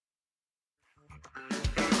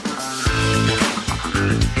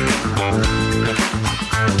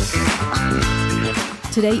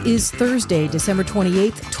Today is Thursday, December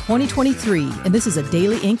 28th, 2023, and this is a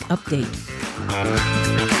Daily.Ink update.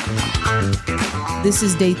 This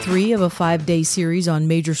is day 3 of a 5-day series on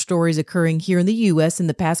major stories occurring here in the U.S. in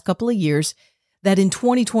the past couple of years that in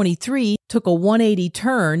 2023 took a 180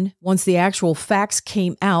 turn once the actual facts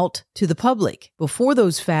came out to the public. Before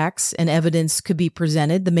those facts and evidence could be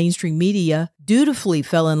presented, the mainstream media dutifully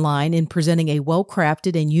fell in line in presenting a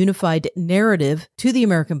well-crafted and unified narrative to the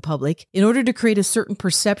American public in order to create a certain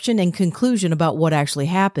perception and conclusion about what actually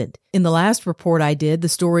happened. In the last report I did, the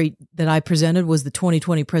story that I presented was the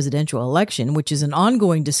 2020 presidential election, which is an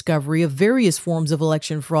ongoing discovery of various forms of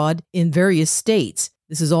election fraud in various states.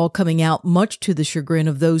 This is all coming out much to the chagrin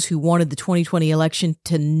of those who wanted the 2020 election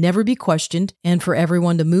to never be questioned and for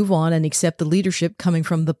everyone to move on and accept the leadership coming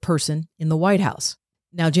from the person in the White House.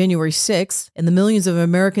 Now, January 6th, and the millions of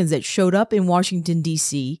Americans that showed up in Washington,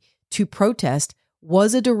 D.C. to protest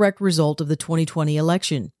was a direct result of the 2020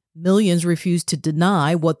 election. Millions refused to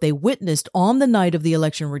deny what they witnessed on the night of the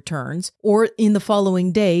election returns or in the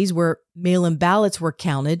following days where mail-in ballots were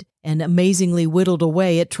counted and amazingly whittled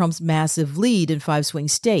away at Trump's massive lead in 5 swing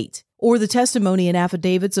states, or the testimony and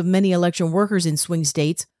affidavits of many election workers in swing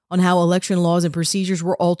states on how election laws and procedures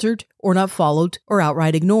were altered or not followed or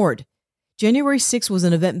outright ignored. January 6th was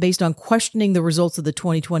an event based on questioning the results of the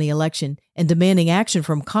 2020 election and demanding action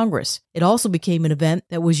from Congress. It also became an event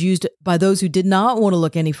that was used by those who did not want to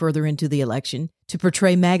look any further into the election to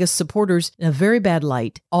portray MAGA supporters in a very bad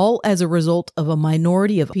light, all as a result of a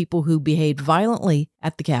minority of people who behaved violently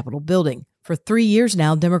at the Capitol building. For 3 years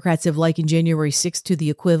now, Democrats have likened January 6th to the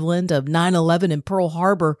equivalent of 9/11 and Pearl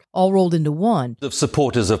Harbor all rolled into one. Of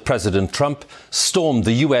supporters of President Trump stormed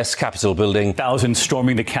the U.S. Capitol building. Thousands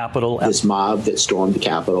storming the Capitol. This mob that stormed the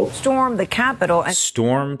Capitol. Stormed the Capitol.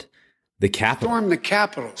 Stormed the Capitol. Stormed the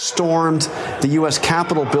Capitol. Stormed the U.S.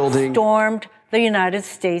 Capitol building. Stormed the United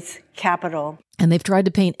States Capitol. And they've tried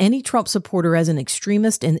to paint any Trump supporter as an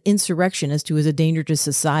extremist and insurrectionist who is a danger to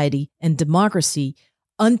society and democracy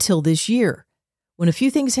until this year, when a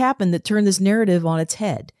few things happened that turned this narrative on its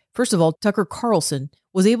head. First of all, Tucker Carlson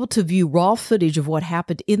was able to view raw footage of what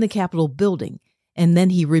happened in the Capitol building, and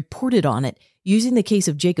then he reported on it using the case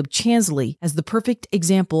of Jacob Chansley as the perfect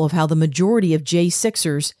example of how the majority of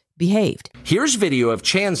J6ers behaved. Here's video of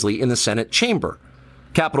Chansley in the Senate chamber.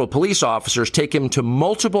 Capitol police officers take him to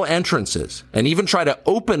multiple entrances and even try to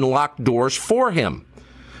open locked doors for him.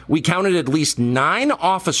 We counted at least 9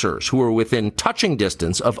 officers who were within touching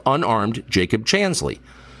distance of unarmed Jacob Chansley.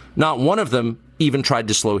 Not one of them even tried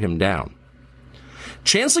to slow him down.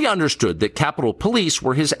 Chansley understood that Capitol Police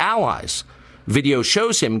were his allies. Video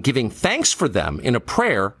shows him giving thanks for them in a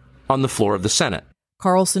prayer on the floor of the Senate.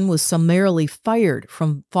 Carlson was summarily fired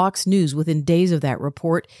from Fox News within days of that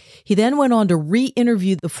report. He then went on to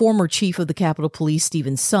re-interview the former chief of the Capitol Police,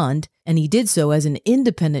 Stephen Sund, and he did so as an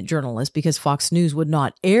independent journalist because Fox News would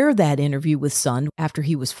not air that interview with Sund after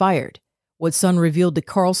he was fired. What Sund revealed to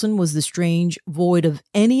Carlson was the strange void of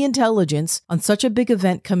any intelligence on such a big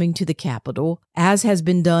event coming to the Capitol, as has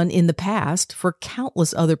been done in the past for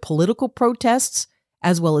countless other political protests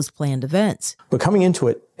as well as planned events. But coming into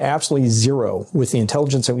it, absolutely zero with the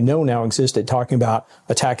intelligence that we know now existed, talking about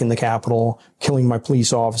attacking the Capitol, killing my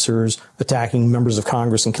police officers, attacking members of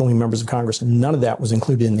Congress and killing members of Congress. None of that was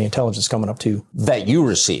included in the intelligence coming up to. That you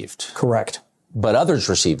received. Correct. But others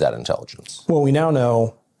received that intelligence. Well, we now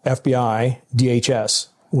know FBI, DHS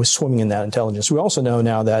was swimming in that intelligence. We also know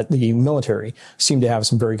now that the military seemed to have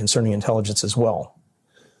some very concerning intelligence as well.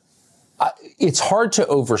 It's hard to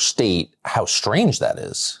overstate how strange that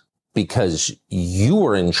is, because you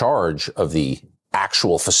were in charge of the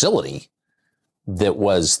actual facility that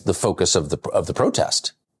was the focus of the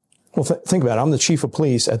protest. Well, think about it. I'm the chief of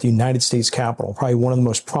police at the United States Capitol, probably one of the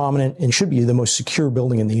most prominent and should be the most secure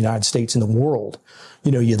building in the United States in the world.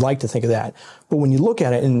 You know, you'd like to think of that. But when you look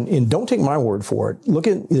at it, and don't take my word for it, look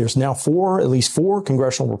at, there's now at least four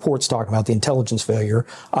congressional reports talking about the intelligence failure,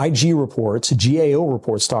 IG reports, GAO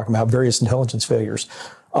reports talking about various intelligence failures.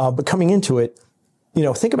 But coming into it, you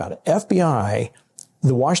know, think about it. FBI,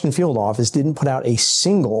 the Washington Field Office didn't put out a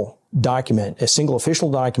single document, a single official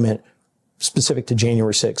document specific to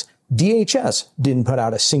January 6th. DHS didn't put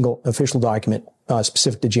out a single official document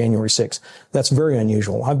specific to January 6th. That's very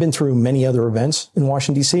unusual. I've been through many other events in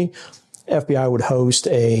Washington, D.C. FBI would host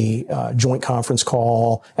a joint conference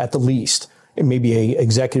call at the least. It may be a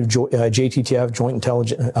executive JTTF,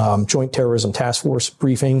 Joint Terrorism Task Force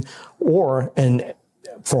briefing, or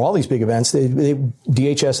for all these big events,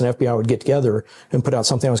 DHS and FBI would get together and put out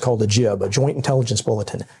something that was called a JIB, a Joint Intelligence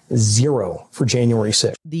Bulletin. 0 for January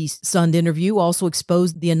 6th. The Sund interview also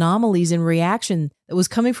exposed the anomalies in reaction that was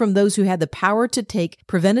coming from those who had the power to take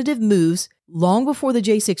preventative moves long before the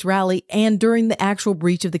J6 rally and during the actual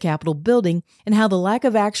breach of the Capitol building, and how the lack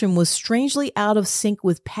of action was strangely out of sync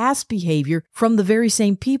with past behavior from the very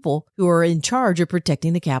same people who are in charge of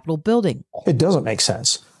protecting the Capitol building. It doesn't make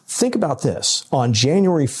sense. Think about this. On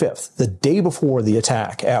January 5th, the day before the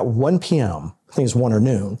attack at 1 p.m., I think it's 1 or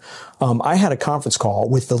noon, I had a conference call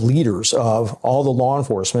with the leaders of all the law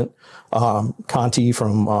enforcement, Conti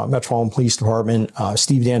from Metropolitan Police Department,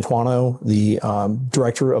 Steve D'Antuono, the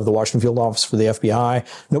director of the Washington Field Office for the FBI.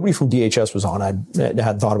 Nobody from DHS was on. I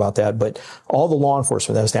hadn't thought about that, but all the law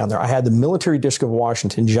enforcement that was down there. I had the Military District of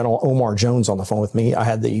Washington, General Omar Jones, on the phone with me. I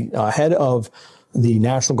had the head of the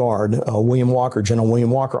National Guard, General William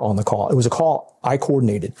Walker, on the call. It was a call I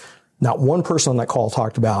coordinated. Not one person on that call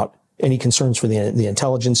talked about any concerns for the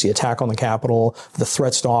intelligence, the attack on the Capitol, the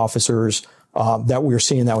threats to officers that we were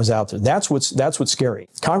seeing that was out there. That's what's scary.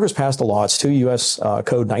 Congress passed a law. It's 2 U.S.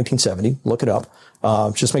 Code 1970. Look it up.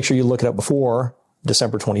 Just make sure you look it up before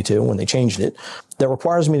December 22 when they changed it. That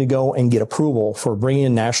requires me to go and get approval for bringing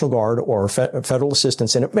in National Guard or federal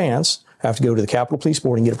assistance in advance. I have to go to the Capitol Police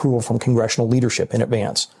Board and get approval from congressional leadership in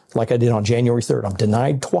advance, like I did on January 3rd. I'm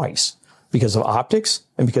denied twice because of optics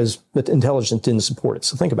and because the intelligence didn't support it.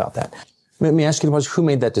 So think about that. Let me ask you, who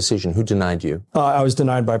made that decision? Who denied you? I was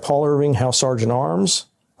denied by Paul Irving, House Sergeant Arms,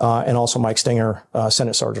 and also Mike Stenger,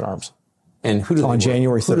 Senate Sergeant Arms. And who do on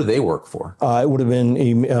January 3rd. Who do they work for? It would have been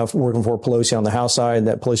working for Pelosi on the House side.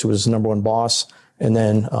 That Pelosi was his number one boss, and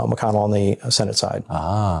then McConnell on the Senate side.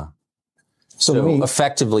 Ah. So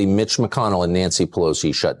effectively, Mitch McConnell and Nancy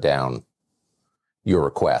Pelosi shut down your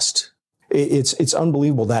request. It's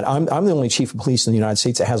unbelievable that I'm the only chief of police in the United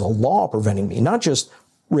States that has a law preventing me, not just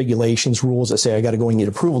regulations, rules that say I got to go and get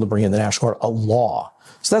approval to bring in the National Guard, a law.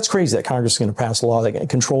 So that's crazy that Congress is going to pass a law that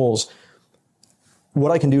controls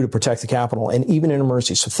what I can do to protect the Capitol, and even in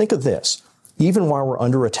emergency. So think of this. Even while we're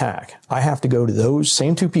under attack, I have to go to those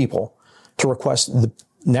same two people to request the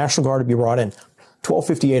National Guard to be brought in.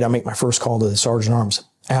 12:58, I make my first call to the Sergeant Arms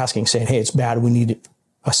asking, saying, hey, it's bad. We need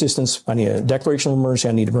assistance. I need a declaration of emergency.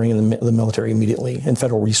 I need to bring in the military immediately and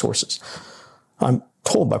federal resources. I'm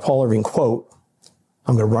told by Paul Irving, quote,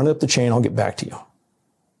 I'm going to run it up the chain. I'll get back to you.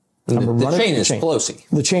 The chain is Pelosi.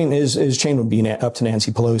 The chain would be up to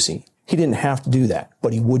Nancy Pelosi. He didn't have to do that,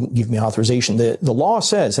 but he wouldn't give me authorization. The law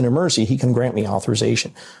says in emergency, he can grant me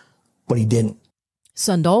authorization, but he didn't.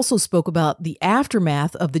 Sund also spoke about the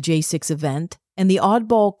aftermath of the J6 event and the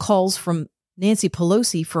oddball calls from Nancy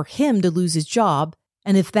Pelosi for him to lose his job.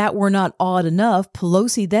 And if that were not odd enough,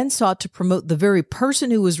 Pelosi then sought to promote the very person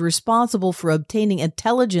who was responsible for obtaining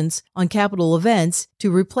intelligence on Capitol events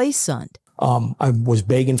to replace Sund. I was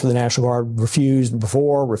begging for the National Guard, refused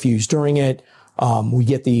before, refused during it. We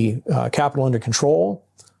get the Capitol under control.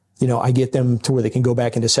 I get them to where they can go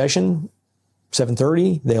back into session,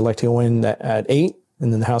 7:30. They elect to go in at 8,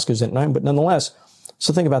 and then the House goes at 9. But nonetheless,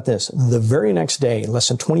 so think about this. The very next day, less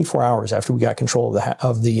than 24 hours after we got control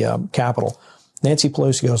of the Capitol, Nancy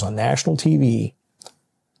Pelosi goes on national TV,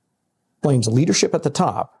 blames leadership at the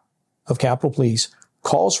top of Capitol Police,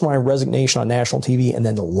 calls for my resignation on national TV, and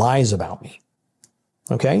then lies about me.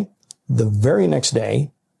 Okay? The very next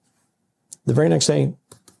day, puts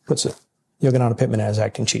Yogananda Pittman as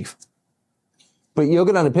acting chief. But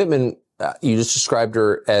Yogananda Pittman, you just described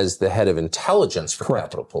her as the head of intelligence for Correct.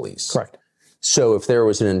 Capitol Police. Correct. So if there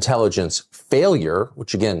was an intelligence failure,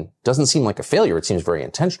 which again, doesn't seem like a failure, it seems very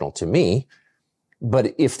intentional to me.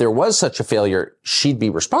 But if there was such a failure, she'd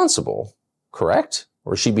be responsible, correct?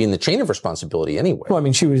 Or she'd be in the chain of responsibility anyway. Well, I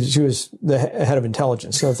mean, she was the head of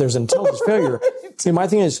intelligence. So if there's an intelligence failure, my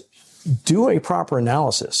thing is do a proper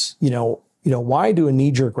analysis. Why do a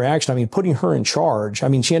knee-jerk reaction? I mean, putting her in charge. I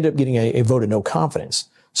mean, she ended up getting a vote of no confidence,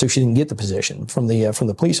 so she didn't get the position from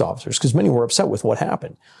the police officers because many were upset with what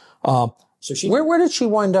happened. Where did she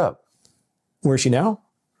wind up? Where is she now?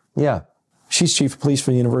 Yeah, she's chief of police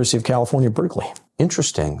for the University of California, Berkeley.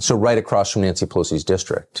 Interesting. So right across from Nancy Pelosi's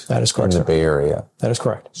district. That is correct. In the Bay Area. That is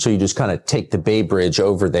correct. So you just kind of take the Bay Bridge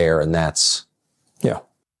over there, and that's yeah.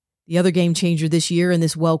 The other game changer this year in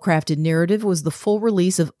this well-crafted narrative was the full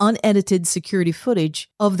release of unedited security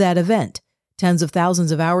footage of that event. Tens of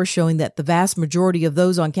thousands of hours showing that the vast majority of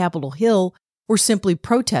those on Capitol Hill were simply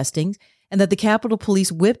protesting, and that the Capitol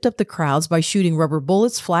Police whipped up the crowds by shooting rubber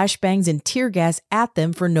bullets, flashbangs, and tear gas at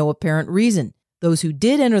them for no apparent reason. Those who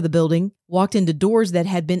did enter the building walked into doors that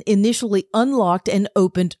had been initially unlocked and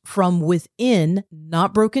opened from within,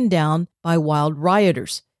 not broken down by wild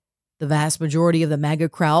rioters. The vast majority of the MAGA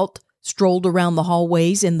crowd strolled around the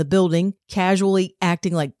hallways in the building, casually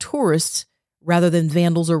acting like tourists rather than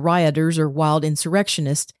vandals or rioters or wild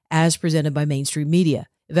insurrectionists, as presented by mainstream media.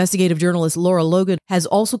 Investigative journalist Laura Logan has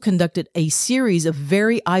also conducted a series of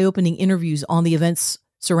very eye-opening interviews on the events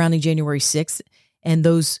surrounding January 6th and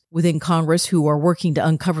those within Congress who are working to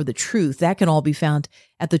uncover the truth. That can all be found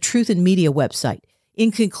at the Truth in Media website.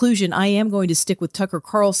 In conclusion, I am going to stick with Tucker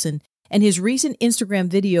Carlson and his recent Instagram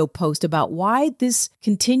video post about why this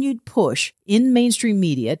continued push in mainstream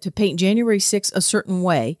media to paint January 6th a certain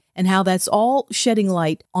way and how that's all shedding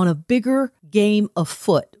light on a bigger game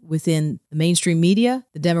afoot within the mainstream media,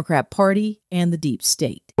 the Democrat Party, and the deep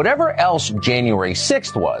state. Whatever else January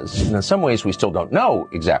 6th was, and in some ways we still don't know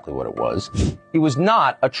exactly what it was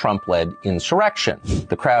not a Trump-led insurrection.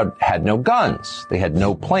 The crowd had no guns. They had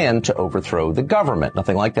no plan to overthrow the government.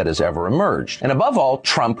 Nothing like that has ever emerged. And above all,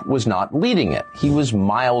 Trump was not leading it. He was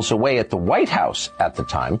miles away at the White House at the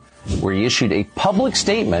time, where he issued a public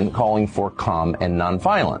statement calling for calm and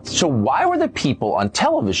nonviolence. So why were the people on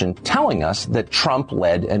television telling us that Trump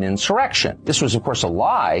led an insurrection? This was, of course, a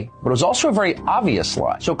lie, but it was also a very obvious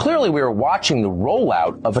lie. So clearly we were watching the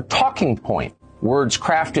rollout of a talking point, words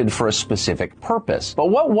crafted for a specific purpose. But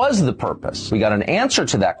what was the purpose? We got an answer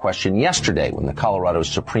to that question yesterday when the Colorado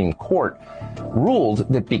Supreme Court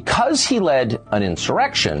ruled that because he led an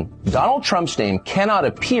insurrection, Donald Trump's name cannot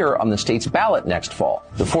appear on the state's ballot next fall.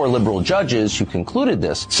 The 4 liberal judges who concluded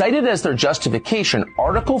this cited as their justification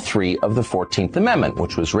Article 3 of the 14th Amendment,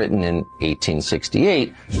 which was written in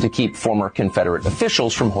 1868 to keep former Confederate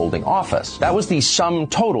officials from holding office. That was the sum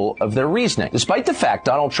total of their reasoning. Despite the fact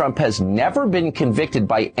Donald Trump has never been convicted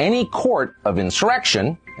by any court of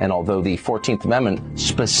insurrection, and although the 14th Amendment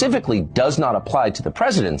specifically does not apply to the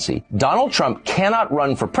presidency, Donald Trump cannot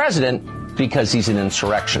run for president because he's an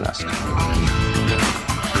insurrectionist.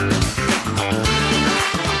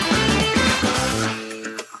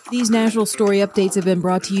 These national story updates have been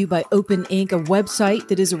brought to you by Daily.Ink, a website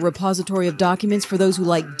that is a repository of documents for those who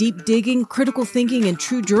like deep digging, critical thinking, and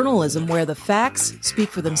true journalism where the facts speak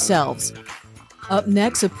for themselves. Up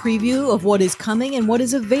next, a preview of what is coming and what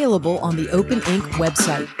is available on the Daily.Ink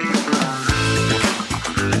website.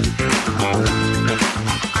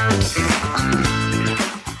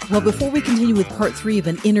 Well, before we continue with part 3 of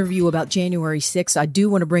an interview about January 6th, I do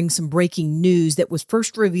want to bring some breaking news that was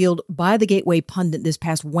first revealed by the Gateway Pundit this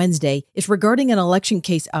past Wednesday. It's regarding an election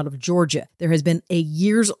case out of Georgia. There has been a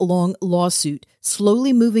years-long lawsuit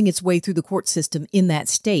slowly moving its way through the court system in that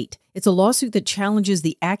state. It's a lawsuit that challenges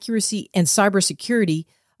the accuracy and cybersecurity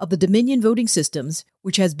of the Dominion voting systems,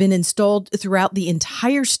 which has been installed throughout the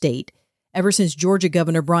entire state ever since Georgia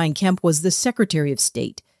Governor Brian Kemp was the Secretary of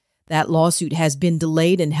State. That lawsuit has been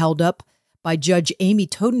delayed and held up by Judge Amy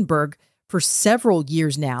Totenberg for several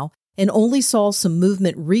years now and only saw some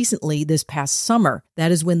movement recently this past summer.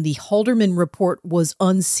 That is when the Halderman report was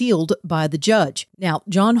unsealed by the judge. Now,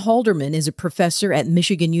 John Halderman is a professor at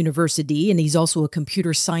Michigan University, and he's also a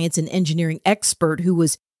computer science and engineering expert who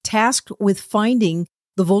was tasked with finding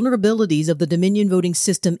the vulnerabilities of the Dominion voting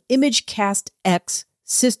system ImageCast X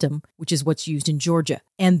system, which is what's used in Georgia.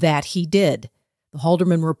 And that he did. The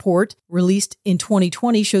Halderman report, released in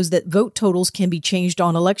 2020, shows that vote totals can be changed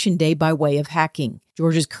on Election Day by way of hacking.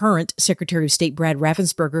 Georgia's current Secretary of State, Brad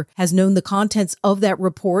Raffensperger, has known the contents of that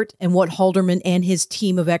report and what Halderman and his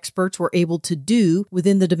team of experts were able to do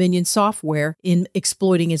within the Dominion software in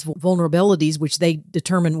exploiting its vulnerabilities, which they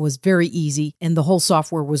determined was very easy, and the whole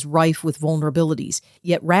software was rife with vulnerabilities.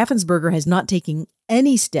 Yet Raffensperger has not taken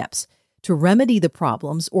any steps to remedy the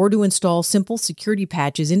problems or to install simple security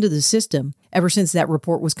patches into the system ever since that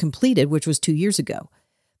report was completed, which was 2 years ago.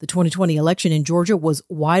 The 2020 election in Georgia was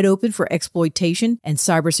wide open for exploitation and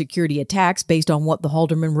cybersecurity attacks based on what the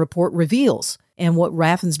Halderman report reveals and what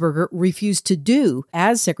Raffensperger refused to do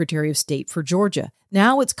as Secretary of State for Georgia.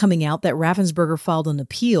 Now it's coming out that Raffensperger filed an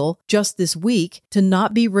appeal just this week to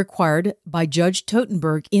not be required by Judge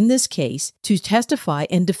Totenberg in this case to testify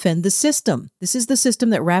and defend the system. This is the system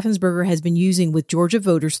that Raffensperger has been using with Georgia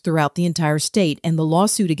voters throughout the entire state, and the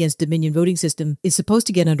lawsuit against Dominion voting system is supposed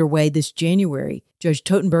to get underway this January. Judge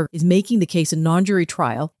Totenberg is making the case a non-jury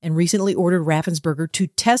trial and recently ordered Raffensperger to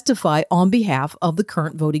testify on behalf of the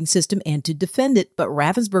current voting system and to defend it, but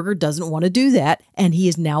Raffensperger doesn't want to do that, and he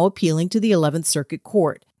is now appealing to the 11th Circuit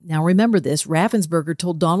Court. Now remember this, Raffensperger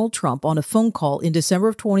told Donald Trump on a phone call in December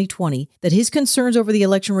of 2020 that his concerns over the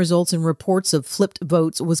election results and reports of flipped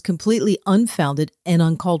votes was completely unfounded and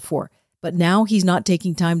uncalled for. But now he's not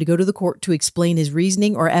taking time to go to the court to explain his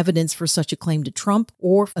reasoning or evidence for such a claim to Trump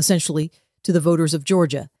or, essentially, to the voters of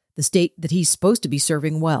Georgia, the state that he's supposed to be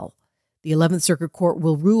serving well. The 11th Circuit Court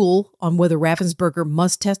will rule on whether Raffensperger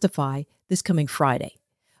must testify this coming Friday.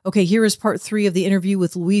 Okay, here is part 3 of the interview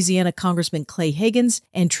with Louisiana Congressman Clay Higgins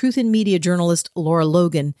and Truth in Media journalist Laura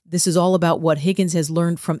Logan. This is all about what Higgins has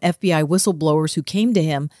learned from FBI whistleblowers who came to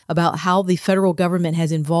him about how the federal government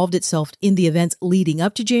has involved itself in the events leading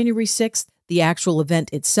up to January 6th, the actual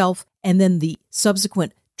event itself, and then the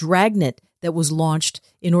subsequent dragnet that was launched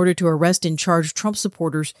in order to arrest and charge Trump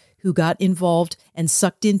supporters who got involved and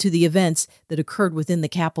sucked into the events that occurred within the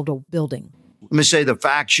Capitol building. Let me say the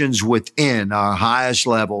factions within our highest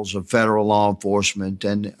levels of federal law enforcement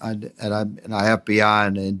and our FBI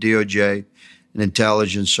and DOJ and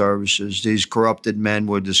intelligence services, these corrupted men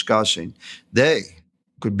we're discussing, they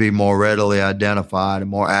could be more readily identified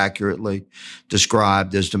and more accurately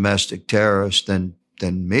described as domestic terrorists than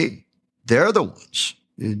me. They're the ones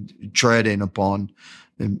treading upon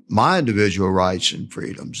my individual rights and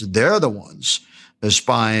freedoms. They're the ones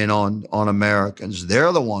spying on Americans.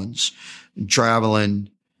 They're the ones traveling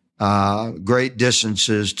great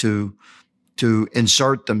distances to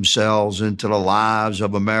insert themselves into the lives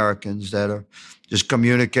of Americans that are just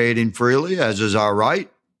communicating freely, as is our right,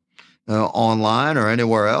 online or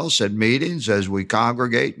anywhere else at meetings as we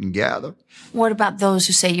congregate and gather. What about those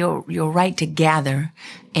who say your right to gather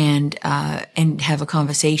and have a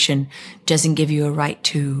conversation doesn't give you a right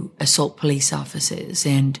to assault police officers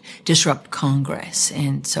and disrupt Congress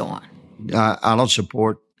and so on? I don't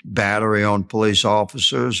support battery on police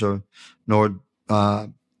officers or nor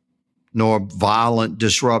violent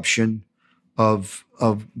disruption of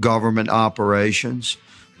government operations.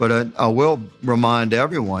 But I will remind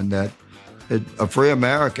everyone that a free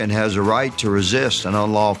American has a right to resist an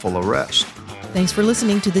unlawful arrest. Thanks for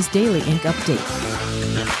listening to this Daily.Ink update.